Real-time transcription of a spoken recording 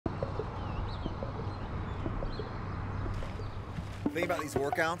The thing about these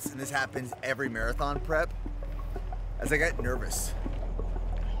workouts, and this happens every marathon prep, as I get nervous.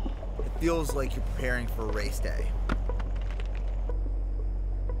 It feels like you're preparing for a race day.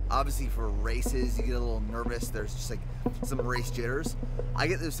 Obviously for races, you get a little nervous. There's just like some race jitters. I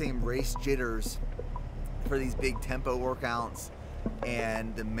get those same race jitters for these big tempo workouts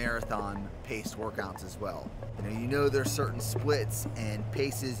and the marathon paced workouts as well. You know there's certain splits and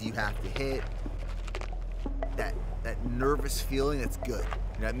paces you have to hit. That nervous feeling, that's good.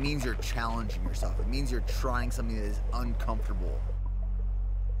 That means you're challenging yourself. It means you're trying something that is uncomfortable.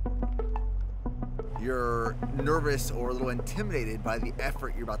 You're nervous or a little intimidated by the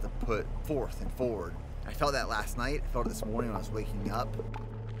effort you're about to put forth and forward. I felt that last night. I felt it this morning when I was waking up.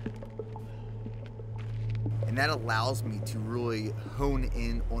 And that allows me to really hone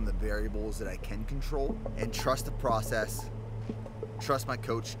in on the variables that I can control and trust the process, trust my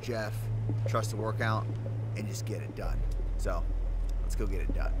coach, Jeff, trust the workout, and just get it done. So let's go get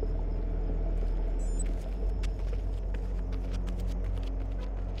it done.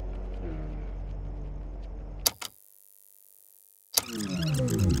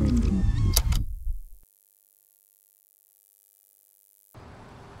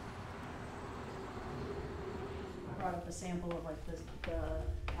 I brought up a sample of like the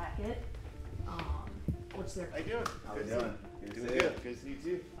packet. What's their? How you doing? How you doing? Good to see you. Good to see you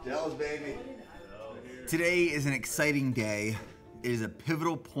too. Jealous, baby. Today is an exciting day. It is a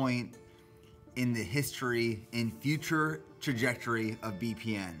pivotal point in the history and future trajectory of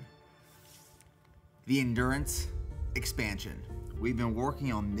BPN. The endurance expansion. We've been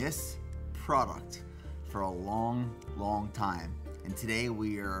working on this product for a long, long time. And today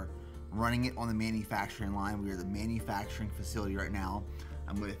we are running it on the manufacturing line. We are the manufacturing facility right now.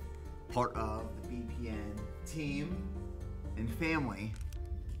 I'm with part of the BPN team and family.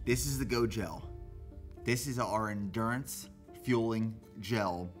 This is the Go Gel. This is our endurance fueling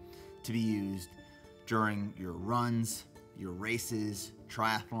gel to be used during your runs, your races,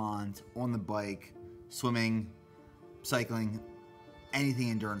 triathlons, on the bike, swimming, cycling, anything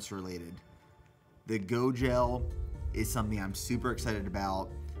endurance related. The Go Gel is something I'm super excited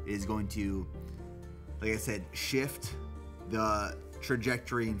about. It is going to, like I said, shift the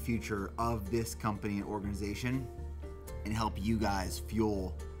trajectory and future of this company and organization and help you guys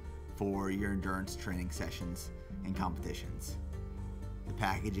fuel for your endurance training sessions and competitions. The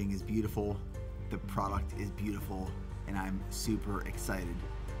packaging is beautiful, the product is beautiful, and I'm super excited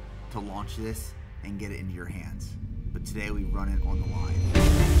to launch this and get it into your hands. But today we run it on the line.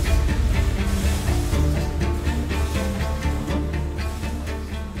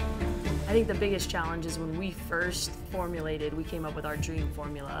 I think the biggest challenge is when we first formulated, we came up with our dream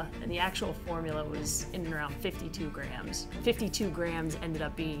formula, and the actual formula was in and around 52 grams. 52 grams ended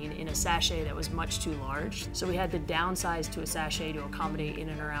up being in a sachet that was much too large, so we had to downsize to a sachet to accommodate in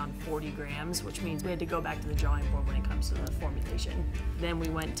and around 40 grams, which means we had to go back to the drawing board when it comes to the formulation. Then we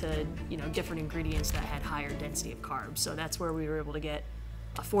went to different ingredients that had higher density of carbs, so that's where we were able to get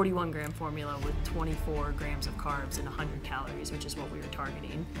a 41 gram formula with 24 grams of carbs and 100 calories, which is what we were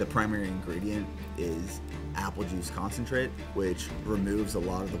targeting. The primary ingredient is apple juice concentrate, which removes a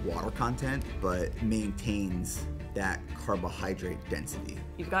lot of the water content, but maintains that carbohydrate density.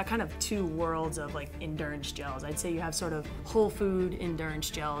 You've got kind of two worlds of like endurance gels. I'd say you have sort of whole food endurance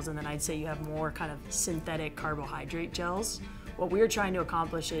gels, and then I'd say you have more kind of synthetic carbohydrate gels. What we're trying to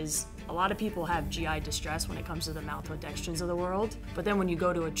accomplish is a lot of people have GI distress when it comes to the maltodextrins of the world, but then when you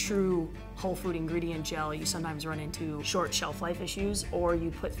go to a true whole food ingredient gel, you sometimes run into short shelf life issues, or you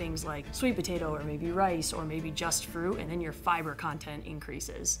put things like sweet potato or maybe rice or maybe just fruit, and then your fiber content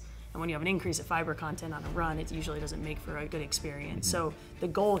increases. And when you have an increase of fiber content on a run, it usually doesn't make for a good experience. So the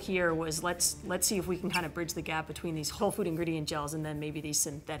goal here was let's see if we can kind of bridge the gap between these whole food ingredient gels and then maybe these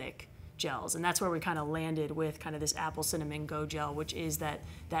synthetic gels. And that's where we kind of landed with kind of this apple cinnamon Go Gel, which is that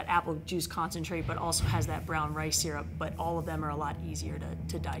apple juice concentrate, but also has that brown rice syrup, but all of them are a lot easier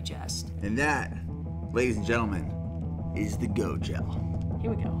to digest. And that, ladies and gentlemen, is the Go Gel. Here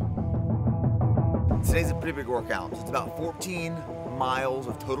we go. Today's a pretty big workout. It's about 14 miles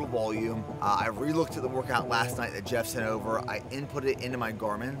of total volume. I re-looked at the workout last night that Jeff sent over. I input it into my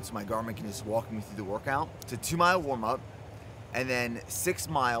Garmin, so my Garmin can just walk me through the workout. It's a 2-mile warm-up, and then 6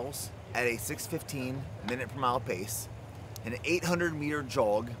 miles at a 6:15 minute per mile pace, an 800-meter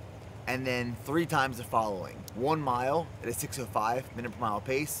jog, and then 3 times the following. 1 mile at a 6:05 minute per mile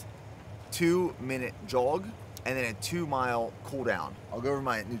pace, 2-minute jog, and then a 2-mile cool down. I'll go over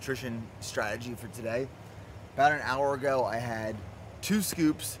my nutrition strategy for today. About an hour ago, I had 2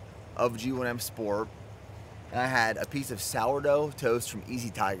 scoops of G1M Sport, and I had a piece of sourdough toast from Easy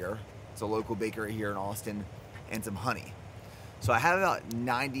Tiger. It's a local bakery here in Austin, and some honey. So I have about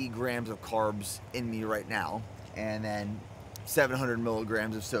 90 grams of carbs in me right now, and then 700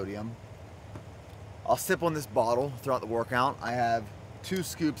 milligrams of sodium. I'll sip on this bottle throughout the workout. I have 2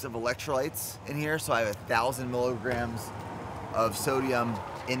 scoops of electrolytes in here, so I have 1,000 milligrams of sodium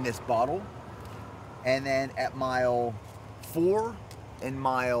in this bottle. And then at mile 4 and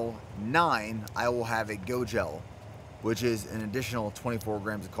mile 9, I will have a Go Gel, which is an additional 24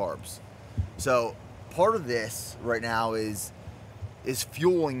 grams of carbs. So part of this right now is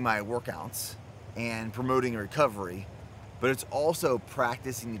fueling my workouts and promoting recovery, but it's also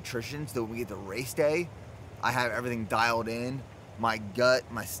practicing nutrition so that when we get to race day, I have everything dialed in. My gut,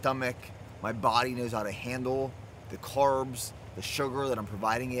 my stomach, my body knows how to handle the carbs, the sugar that I'm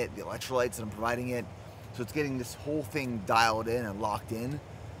providing it, the electrolytes that I'm providing it. So it's getting this whole thing dialed in and locked in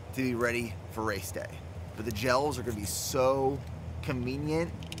to be ready for race day. But the gels are gonna be so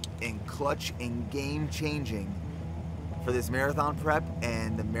convenient and clutch and game changing for this marathon prep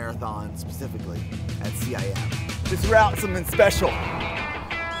and the marathon specifically at CIM. This route is something special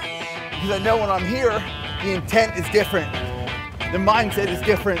because I know when I'm here, the intent is different. The mindset is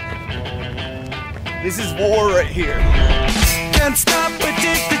different. This is war right here. Can't stop,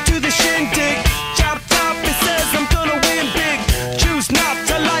 addicted to the shindig. Chop top, it says I'm gonna win big. Choose not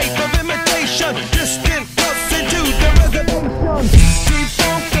a life of imitation. Distant us into the reservation.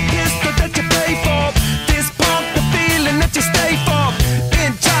 Defunct the pistol that you pay for. Dispunk the feeling that you stay for.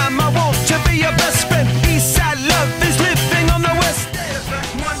 In time, I want to be your best friend. Eastside love is living on the west end.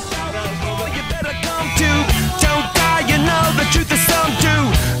 One you better come to. Don't die, you know the truth is some do.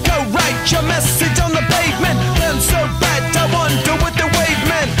 Go write your message on the pavement. Burn so bad, I wonder what the wave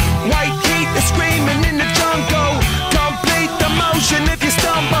meant. White heat is screaming in the jungle. Complete the motion if you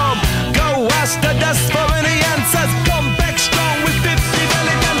stumble. Go ask the dust for any answers. Come back strong with 50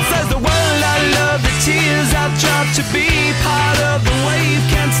 belly dancers. The world I love, the tears I drop to be part of the wave.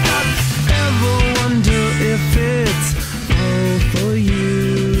 Can't stop. Ever wonder if it's all for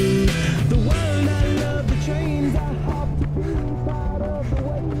you? The world I love, the trains I hop to be part of the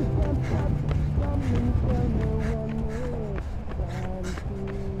wave. Can't stop. Coming from the one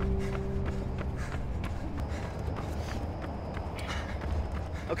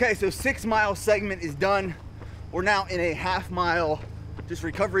Okay, so 6 mile segment is done. We're now in a half mile, just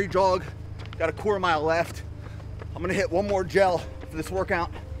recovery jog. Got a quarter mile left. I'm gonna hit one more gel for this workout.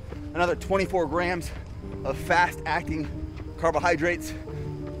 Another 24 grams of fast acting carbohydrates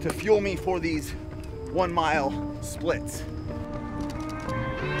to fuel me for these 1 mile splits.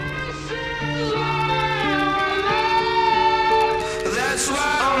 That's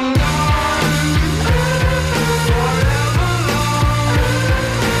why I'm gone.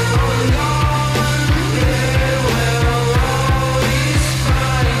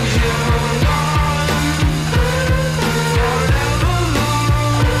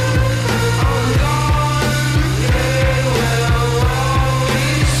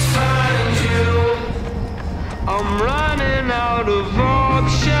 I'm running out of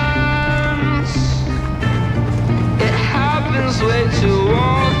options. It happens way too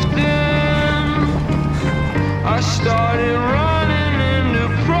often. I started running into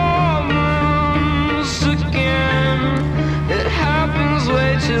problems again. It happens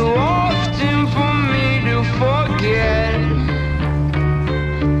way too often for me to forget.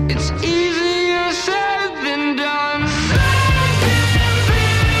 It's easier said than done.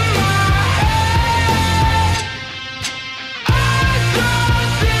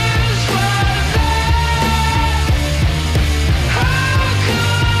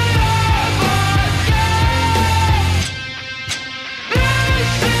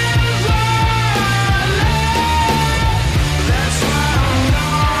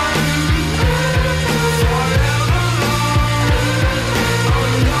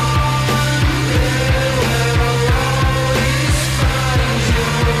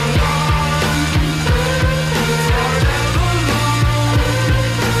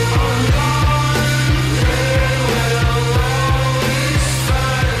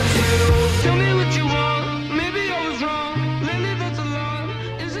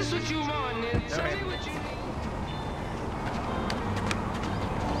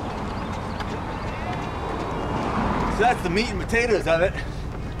 So that's the meat and potatoes of it.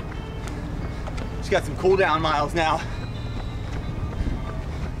 Just got some cool down miles now.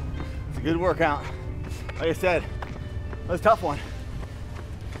 It's a good workout. Like I said, it was a tough one.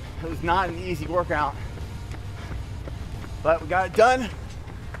 It was not an easy workout, but we got it done.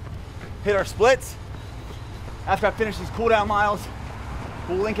 Hit our splits. After I finish these cool down miles,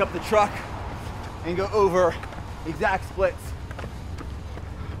 we'll link up the truck and go over exact splits.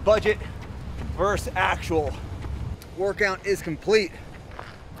 Budget versus actual. workout is complete.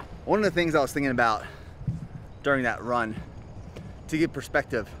 One of the things I was thinking about during that run to give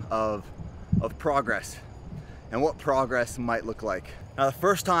perspective of progress and what progress might look like. Now, the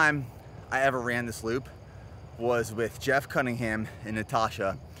first time I ever ran this loop was with Jeff Cunningham and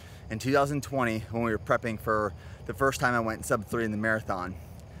Natasha in 2020 when we were prepping for the first time I went sub 3 in the marathon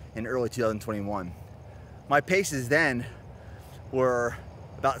in early 2021. My paces then were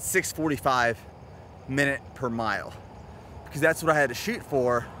about 6:45 minute per mile because that's what I had to shoot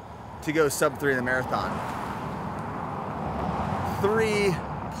for to go sub 3 in the marathon.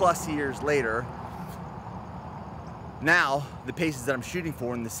 3+ years later, now the paces that I'm shooting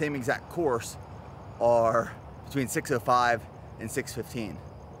for in the same exact course are between 6:05 and 6:15.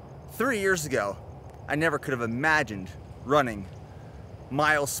 3 years ago, I never could have imagined running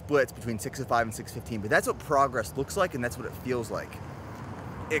mile splits between 6:05 and 6:15, but that's what progress looks like and that's what it feels like.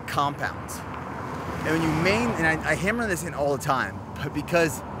 It compounds. And when you I hammer this in all the time, but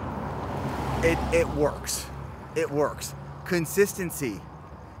because it works. It works. Consistency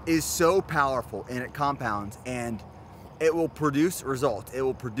is so powerful and it compounds and it will produce results. It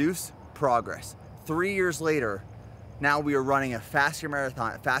will produce progress. 3 years later, now we are running a faster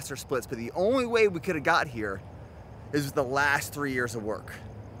marathon, faster splits, but the only way we could have got here is with the last 3 years of work.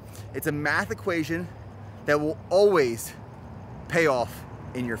 It's a math equation that will always pay off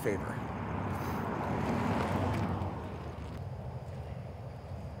in your favor.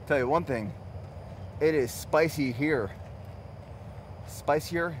 Tell you one thing, it is spicy here.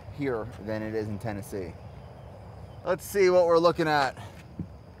 Spicier here than it is in Tennessee. Let's see what we're looking at.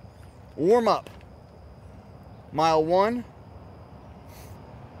 Warm up. Mile 1,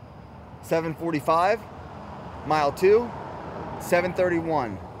 7:45. Mile 2,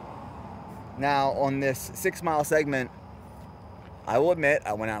 7:31. Now on this 6-mile segment, I will admit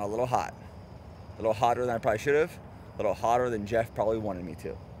I went out a little hot. A little hotter than I probably should have. A little hotter than Jeff probably wanted me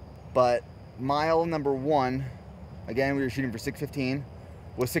to. But mile number 1, again we were shooting for 6:15,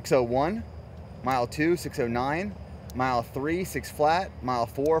 was 6:01. Mile 2, 6:09. Mile 3, 6 flat. Mile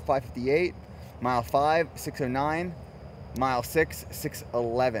 4, 5:58. Mile 5, 6:09. Mile 6,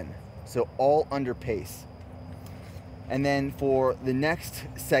 6:11. So all under pace. And then for the next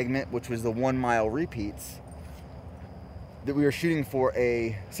segment, which was the 1 mile repeats, that we were shooting for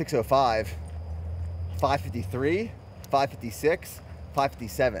a 6:05, 5:53, 5:56,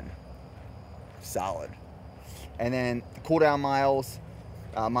 5:57. Solid. And then the cool down miles,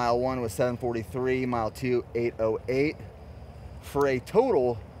 mile 1 was 7:43, mile 2, 8:08, for a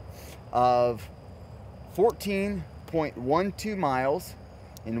total of 14.12 miles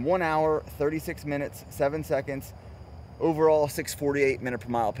in 1 hour, 36 minutes, 7 seconds, overall 6:48 minute per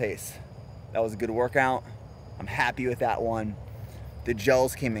mile pace. That was a good workout. I'm happy with that one. The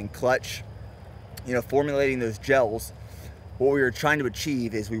gels came in clutch. You know, formulating those gels, what we were trying to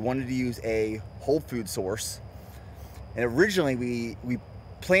achieve is we wanted to use a whole food source. And originally we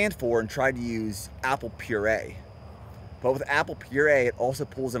planned for and tried to use apple puree. But with apple puree, it also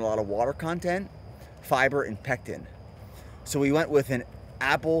pulls in a lot of water content, fiber, and pectin. So we went with an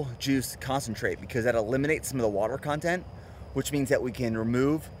apple juice concentrate because that eliminates some of the water content, which means that we can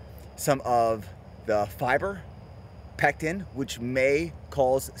remove some of the fiber, pectin, which may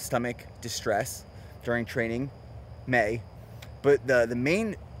cause stomach distress during training, but the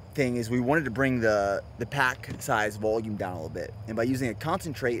main thing is we wanted to bring the pack size volume down a little bit. And by using a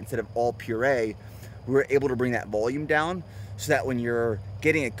concentrate instead of all puree, we were able to bring that volume down so that when you're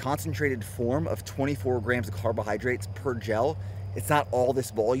getting a concentrated form of 24 grams of carbohydrates per gel, it's not all this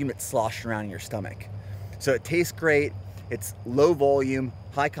volume, it's sloshing around in your stomach. So it tastes great, it's low volume,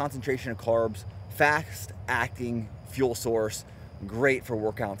 high concentration of carbs, fast acting fuel source, great for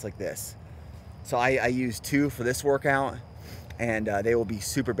workouts like this. So I used 2 for this workout, and they will be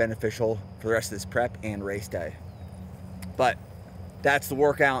super beneficial for the rest of this prep and race day. But that's the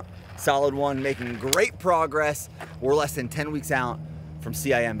workout. Solid one, making great progress. We're less than 10 weeks out from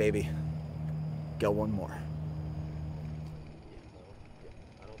CIM, baby. Go one more.